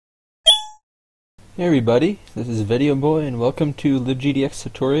Hey everybody, this is Video Boy and welcome to LibGDX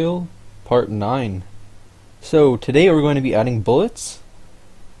tutorial part 9. So today we're going to be adding bullets.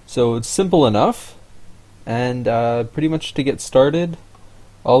 So it's simple enough, and pretty much to get started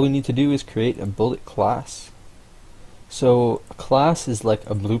all we need to do is create a bullet class. So a class is like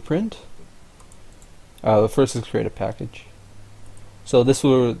a blueprint. First let's create a package. So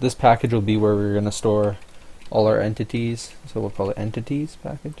this package will be where we're going to store all our entities, so we'll call it entities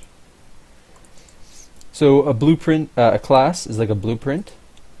package. So a blueprint, a class is like a blueprint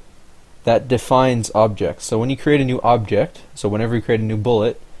that defines objects. So when you create a new object, so whenever you create a new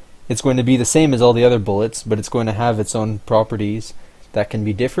bullet, it's going to be the same as all the other bullets, but it's going to have its own properties that can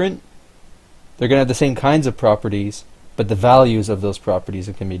be different. They're going to have the same kinds of properties, but the values of those properties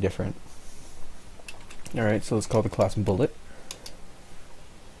can be different. Alright, so let's call the class bullet.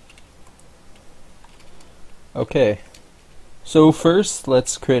 Okay, so first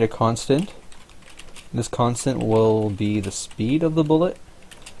let's create a constant. This constant will be the speed of the bullet.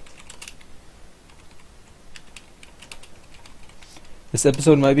 This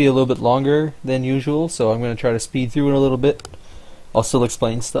episode might be a little bit longer than usual, so I'm going to try to speed through it a little bit. I'll still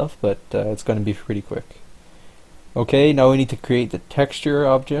explain stuff, but it's going to be pretty quick. Okay, now we need to create the texture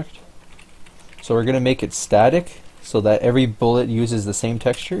object. So we're going to make it static so that every bullet uses the same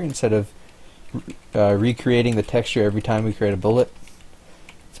texture instead of recreating the texture every time we create a bullet.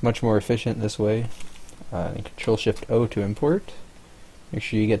 It's much more efficient this way. And Control-Shift-O to import. Make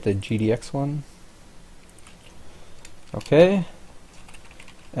sure you get the GDX one. Okay.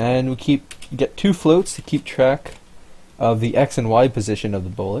 And we get two floats to keep track of the X and Y position of the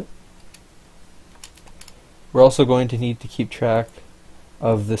bullet. We're also going to need to keep track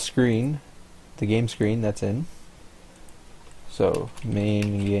of the screen, the game screen that's in. So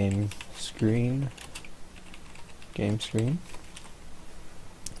main game screen, game screen.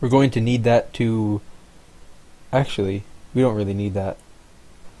 We're going to need that to actually, we don't really need that.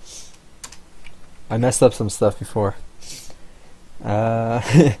 I messed up some stuff before.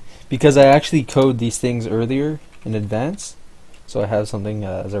 Because I actually code these things earlier in advance, so I have something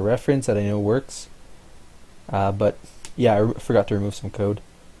as a reference that I know works. But yeah, I forgot to remove some code.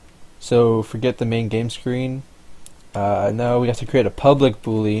 So forget the main game screen. Now we have to create a public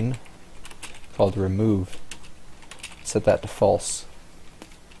boolean called remove. Set that to false.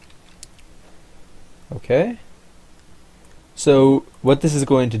 Okay. So what this is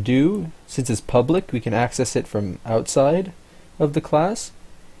going to do, since it's public, we can access it from outside of the class,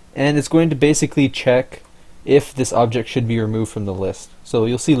 and it's going to basically check if this object should be removed from the list. So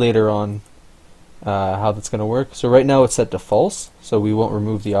you'll see later on how that's going to work. So right now it's set to false, so we won't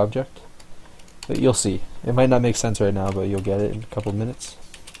remove the object. But you'll see. It might not make sense right now, but you'll get it in a couple of minutes.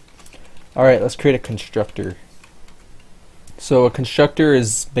 Alright, let's create a constructor. So a constructor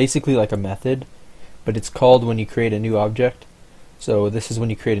is basically like a method, but it's called when you create a new object. So this is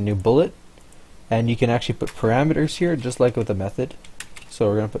when you create a new bullet, and you can actually put parameters here just like with a method. So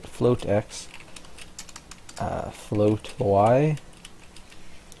we're going to put float x, float y,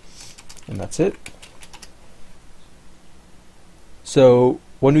 and that's it. So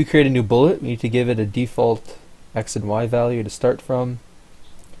when we create a new bullet, we need to give it a default x and y value to start from.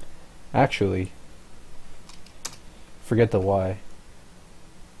 Actually, forget the y.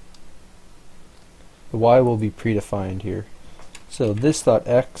 The y will be predefined here. So this dot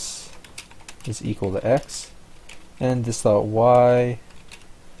x is equal to x, and this dot y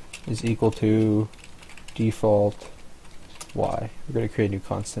is equal to default y. We're going to create a new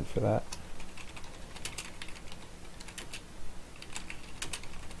constant for that.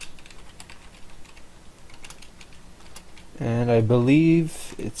 And I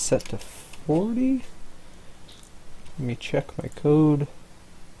believe it's set to 40. Let me check my code.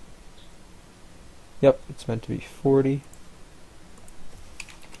 Yep, it's meant to be 40.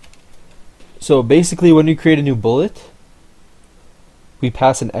 So basically when we create a new bullet, we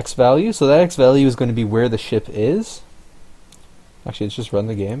pass an x value. So that x value is going to be where the ship is. Actually, let's just run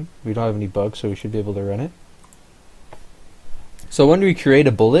the game. We don't have any bugs, so we should be able to run it. So when we create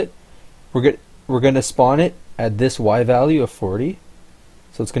a bullet, we're going to spawn it at this y value of 40.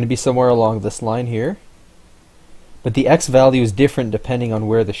 So it's going to be somewhere along this line here. But the x value is different depending on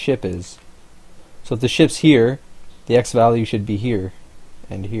where the ship is. So if the ship's here, the x value should be here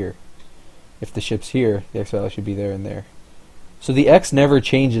and here. If the ship's here, the x value should be there and there. So the x never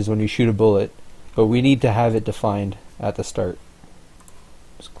changes when we shoot a bullet, but we need to have it defined at the start.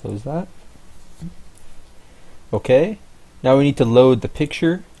 Just close that. Okay, now we need to load the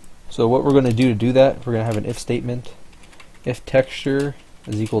picture. So what we're going to do that, we're going to have an if statement. If texture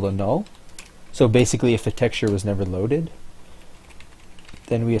is equal to null. So basically if the texture was never loaded.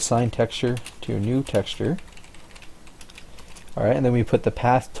 then we assign texture to a new texture. Alright, and then we put the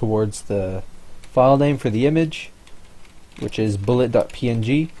path towards the file name for the image, which is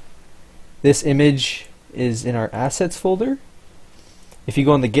bullet.png. This image is in our assets folder. If you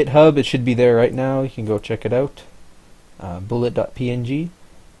go on the GitHub, it should be there right now. You can go check it out. Bullet.png.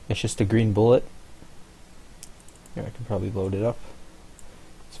 It's just a green bullet. Here, I can probably load it up.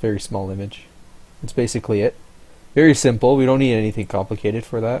 It's a very small image. That's basically it. Very simple. We don't need anything complicated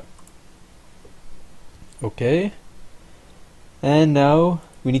for that. Okay. And now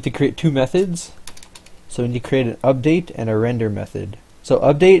we need to create two methods. So we need to create an update and a render method. So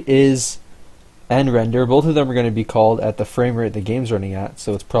update is and render, both of them are going to be called at the frame rate the game's running at,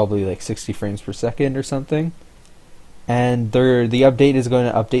 so it's probably like 60 frames per second or something. And the update is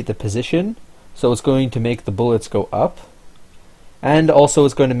going to update the position, so it's going to make the bullets go up, and also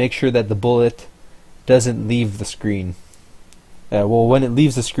it's going to make sure that the bullet doesn't leave the screen. Well, when it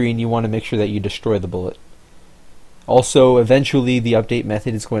leaves the screen, you want to make sure that you destroy the bullet. Also, eventually the update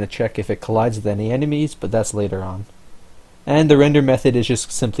method is going to check if it collides with any enemies, but that's later on. And the render method is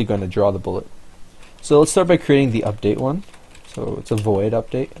just simply going to draw the bullet. So let's start by creating the update one. So it's a void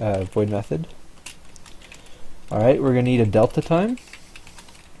update, void method. Alright, we're going to need a delta time,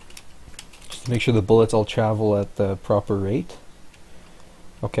 just to make sure the bullets all travel at the proper rate.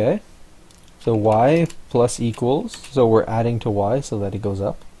 Okay, so y plus equals, so we're adding to y so that it goes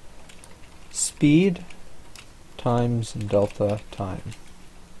up. Speed times delta time.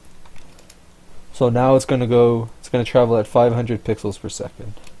 So now it's going to travel at 500 pixels per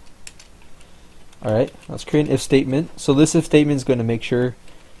second. Alright, let's create an if statement. So this if statement is going to make sure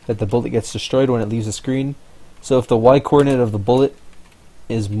that the bullet gets destroyed when it leaves the screen. So if the y coordinate of the bullet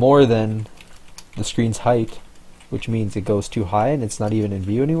is more than the screen's height, which means it goes too high and it's not even in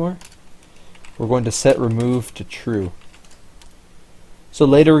view anymore, we're going to set remove to true. So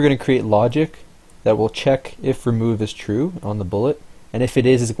later we're going to create logic that will check if remove is true on the bullet, and if it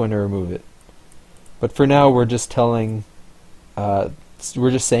is, it's going to remove it. But for now we're just telling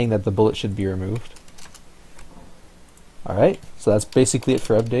we're just saying that the bullet should be removed. Alright, so that's basically it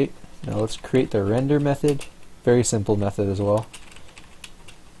for update. Now let's create the render method. Very simple method as well.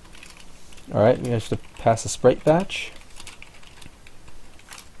 Alright, we have to pass a sprite batch.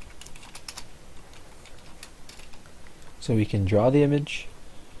 So we can draw the image,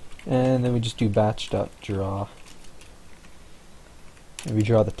 and then we just do batch.draw. And we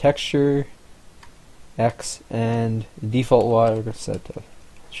draw the texture, X, and default Y we're going to set to,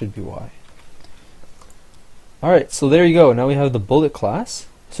 should be Y. Alright, so there you go. Now we have the bullet class.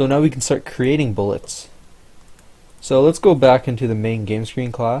 So now we can start creating bullets. So let's go back into the main game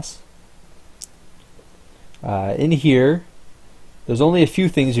screen class. In here, there's only a few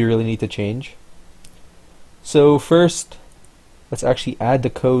things you really need to change. So first, let's actually add the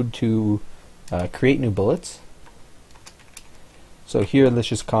code to create new bullets. So here, let's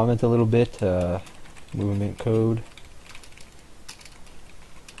just comment a little bit. Movement code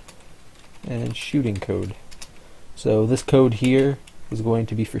and shooting code. So this code here is going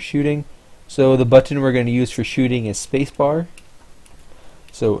to be for shooting. So the button we're going to use for shooting is spacebar.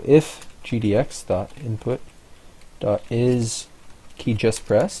 So if gdx.input.is key just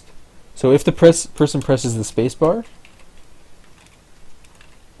pressed. So if the person presses the spacebar,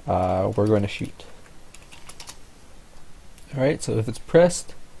 we're going to shoot. Alright, so if it's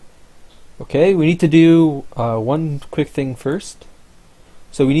pressed, okay, we need to do one quick thing first.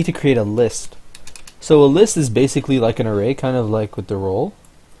 So we need to create a list. So a list is basically like an array, kind of like with the roll,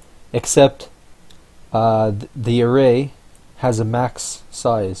 except the array has a max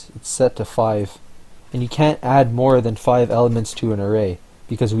size. It's set to 5, and you can't add more than 5 elements to an array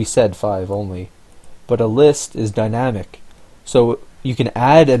because we said 5 only. But a list is dynamic, so you can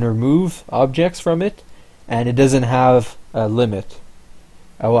add and remove objects from it, and it doesn't have a limit.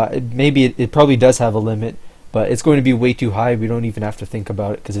 Maybe it probably does have a limit, but it's going to be way too high. We don't even have to think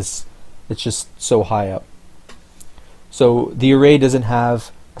about it because it's just so high up. So the array doesn't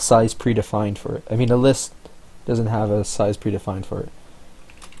have a size predefined for it. I mean, a list doesn't have a size predefined for it.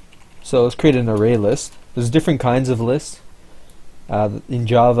 So let's create an array list. There's different kinds of lists. In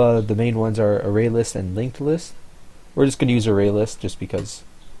Java, the main ones are array list and linked list. We're just going to use array list just because,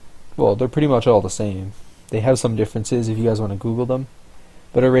 well, they're pretty much all the same. They have some differences if you guys want to Google them,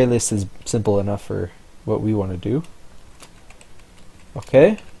 but array list is simple enough for what we want to do.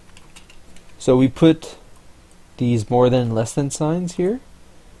 Okay, so we put these more than and less than signs here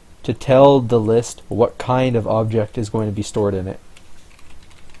to tell the list what kind of object is going to be stored in it.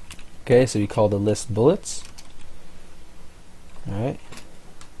 Okay, so we call the list bullets. Alright.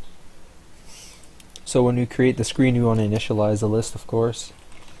 So when we create the screen, we want to initialize the list, of course.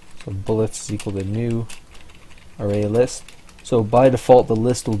 So bullets is equal to new array list. So by default the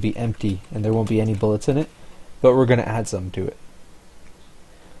list will be empty and there won't be any bullets in it, but we're going to add some to it.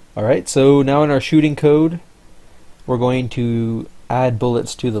 Alright, so now in our shooting code we're going to add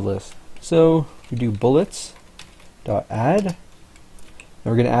bullets to the list. So we do bullets dot add, and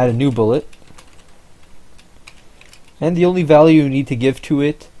we're going to add a new bullet, and the only value you need to give to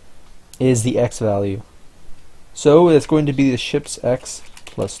it is the x value. So it's going to be the ship's x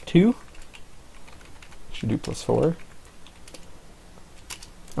plus 2. Should do plus 4.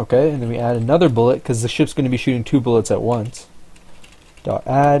 Okay, and then we add another bullet because the ship's going to be shooting 2 bullets at once. Dot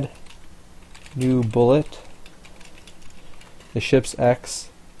add new bullet, the ship's x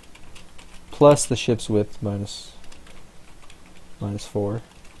plus the ship's width minus 4.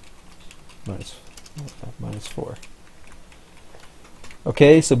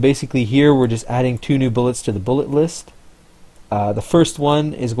 Okay, so basically here we're just adding 2 new bullets to the bullet list. The first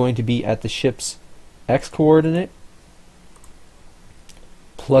one is going to be at the ship's x coordinate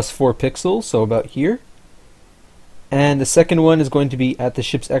plus 4 pixels, so about here. And the second one is going to be at the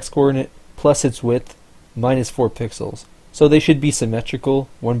ship's x coordinate plus its width minus 4 pixels. So they should be symmetrical.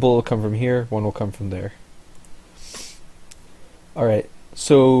 One bullet will come from here, one will come from there. Alright,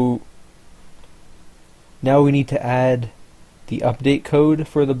 so now we need to add the update code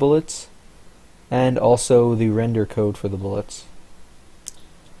for the bullets and also the render code for the bullets.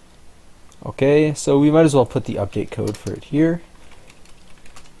 Okay, so we might as well put the update code for it here.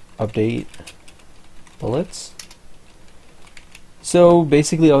 Update bullets. So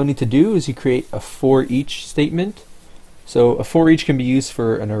basically all we need to do is you create a for each statement. So a for each can be used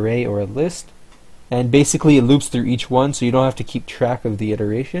for an array or a list, and basically it loops through each one so you don't have to keep track of the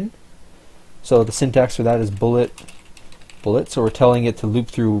iteration. So the syntax for that is bullet, so we're telling it to loop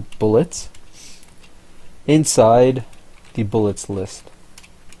through bullets inside the bullets list.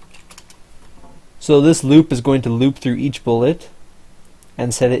 So this loop is going to loop through each bullet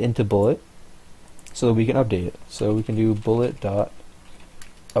and set it into bullet so that we can update it. So we can do bullet dot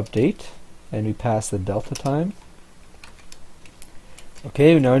update and we pass the delta time.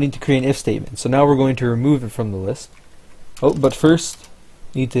 Okay, now I need to create an if statement. So now we're going to remove it from the list. Oh, but first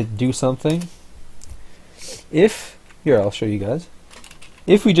need to do something. If, here I'll show you guys.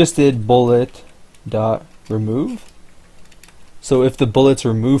 If we just did bullet dot remove, so if the bullets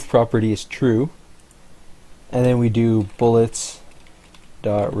remove property is true, and then we do bullets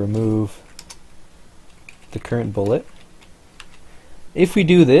dot remove the current bullet. If we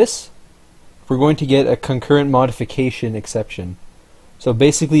do this, we're going to get a concurrent modification exception. So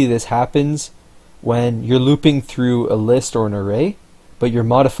basically this happens when you're looping through a list or an array, but you're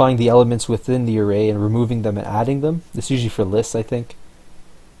modifying the elements within the array and removing them and adding them. This is usually for lists, I think,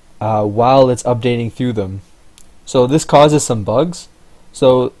 while it's updating through them. So this causes some bugs.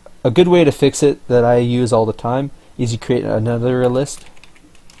 So a good way to fix it that I use all the time is you create another list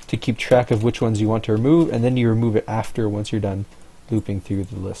to keep track of which ones you want to remove, and then you remove it after once you're done looping through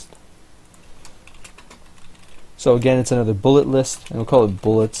the list. So again, it's another bullet list, and we'll call it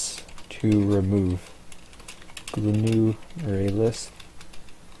bullets to remove. The new array list.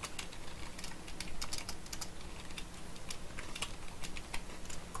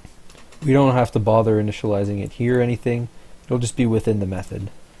 We don't have to bother initializing it here or anything. It'll just be within the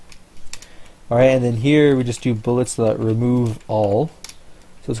method. Alright, and then here we just do bullets that remove all.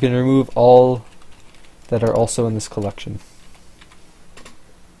 So it's going to remove all that are also in this collection.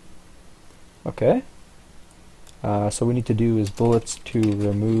 Okay. So we need to do is bullets to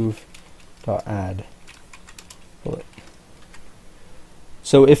remove dot add bullet.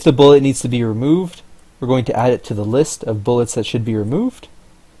 So if the bullet needs to be removed, we're going to add it to the list of bullets that should be removed,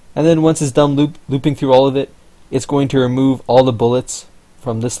 and then once it's done looping through all of it, it's going to remove all the bullets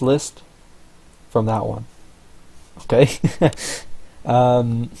from this list from that one. Okay.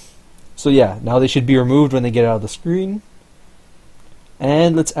 So yeah, now they should be removed when they get out of the screen.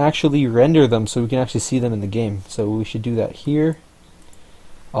 And let's actually render them so we can actually see them in the game. So we should do that here.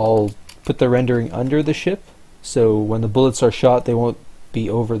 I'll put the rendering under the ship, so when the bullets are shot they won't be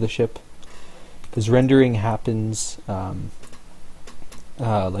over the ship, because rendering happens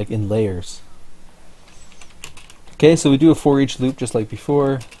like in layers. Okay, so we do a for each loop just like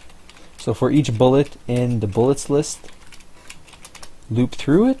before. So for each bullet in the bullets list, loop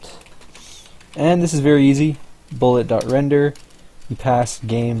through it, and this is very easy. Bullet.render, you pass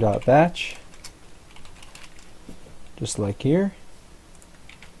game.batch, just like here,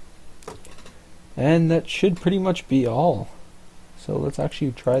 and that should pretty much be all. So let's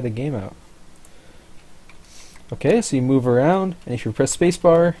actually try the game out. Okay, so you move around, and if you press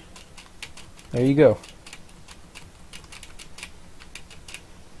spacebar, there you go.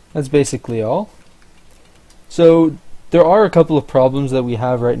 That's basically all. So there are a couple of problems that we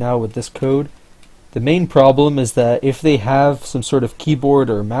have right now with this code. The main problem is that if they have some sort of keyboard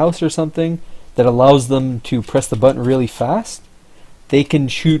or mouse or something that allows them to press the button really fast, they can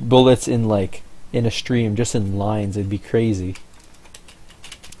shoot bullets in a stream, just in lines. It'd be crazy.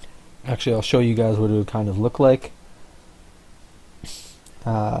 Actually, I'll show you guys what it would kind of look like.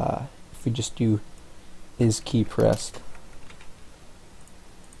 If we just do is key pressed.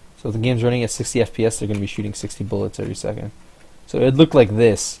 So if the game's running at 60 FPS, they're going to be shooting 60 bullets every second. So it'd look like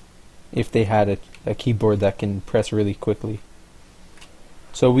this if they had a keyboard that can press really quickly.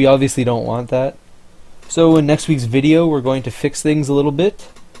 So we obviously don't want that. So in next week's video, we're going to fix things a little bit.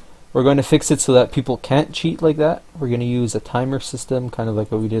 We're going to fix it so that people can't cheat like that. We're going to use a timer system, kind of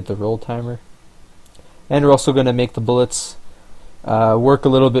like what we did the roll timer. And we're also going to make the bullets work a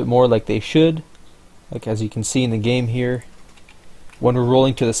little bit more like they should. Like as you can see in the game here, when we're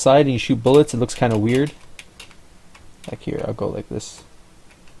rolling to the side and you shoot bullets, it looks kind of weird. Like here, I'll go like this.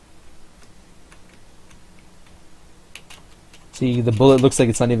 See, the bullet looks like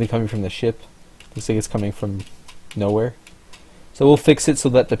it's not even coming from the ship. Looks like it's coming from nowhere. So we'll fix it so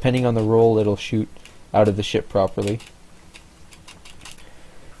that depending on the roll, it'll shoot out of the ship properly.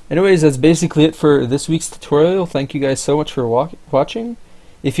 Anyways, that's basically it for this week's tutorial. Thank you guys so much for watching.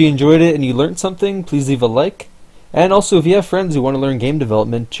 If you enjoyed it and you learned something, please leave a like. And also, if you have friends who want to learn game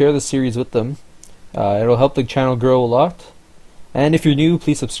development, share the series with them. It'll help the channel grow a lot. And if you're new,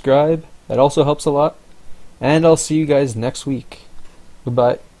 please subscribe. That also helps a lot. And I'll see you guys next week.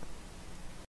 Goodbye.